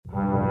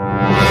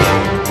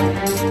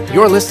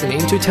You're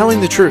listening to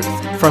Telling the Truth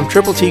from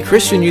Triple T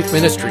Christian Youth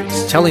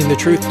Ministries, telling the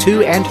truth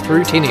to and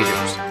through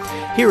teenagers.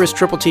 Here is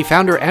Triple T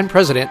founder and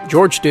president,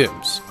 George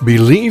Dooms.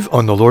 Believe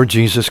on the Lord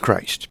Jesus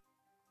Christ.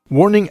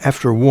 Warning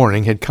after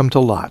warning had come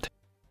to Lot.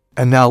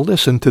 And now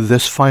listen to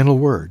this final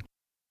word.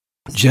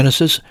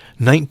 Genesis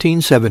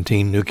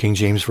 19:17, New King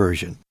James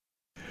Version.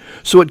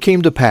 So it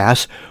came to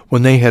pass,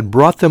 when they had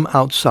brought them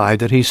outside,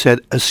 that he said,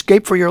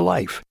 Escape for your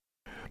life.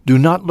 Do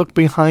not look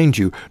behind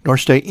you, nor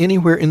stay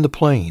anywhere in the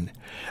plain.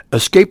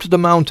 Escape to the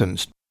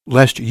mountains,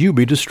 lest you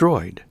be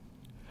destroyed.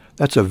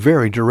 That's a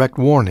very direct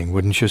warning,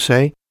 wouldn't you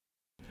say?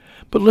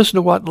 But listen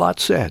to what Lot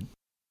said.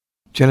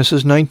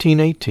 Genesis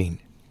 19:18.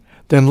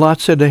 Then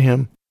Lot said to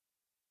him,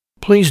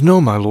 Please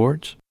no, my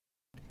lords.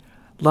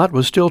 Lot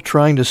was still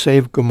trying to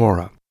save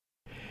Gomorrah.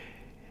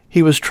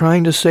 He was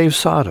trying to save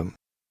Sodom.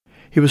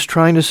 He was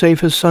trying to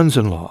save his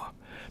sons-in-law.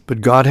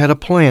 But God had a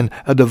plan,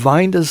 a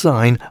divine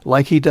design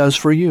like he does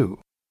for you.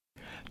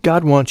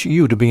 God wants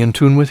you to be in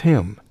tune with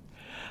him.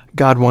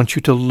 God wants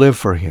you to live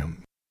for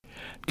him.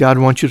 God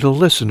wants you to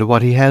listen to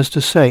what he has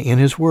to say in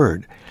his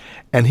word,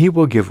 and he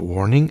will give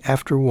warning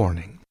after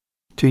warning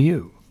to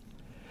you.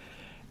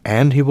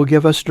 And he will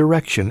give us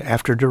direction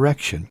after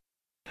direction.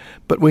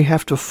 But we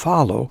have to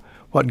follow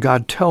what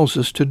God tells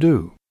us to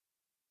do.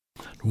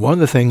 One of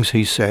the things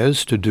he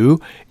says to do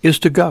is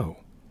to go.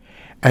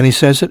 And he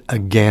says it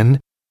again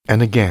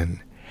and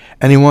again.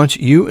 And he wants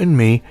you and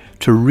me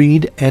to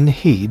read and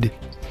heed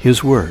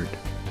his word.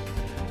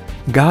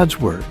 God's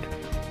word,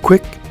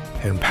 quick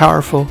and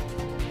powerful,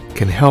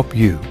 can help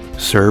you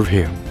serve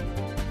him.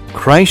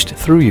 Christ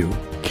through you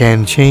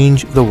can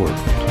change the world.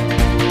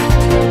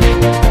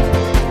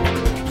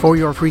 For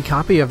your free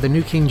copy of the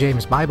New King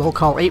James Bible,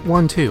 call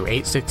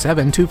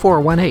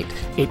 812-867-2418,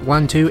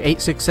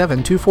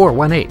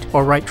 812-867-2418,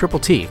 or write Triple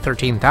T,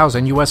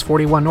 13,000 U.S.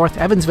 41 North,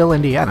 Evansville,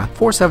 Indiana,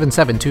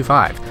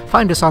 47725.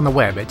 Find us on the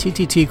web at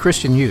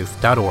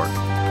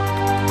tttchristianyouth.org.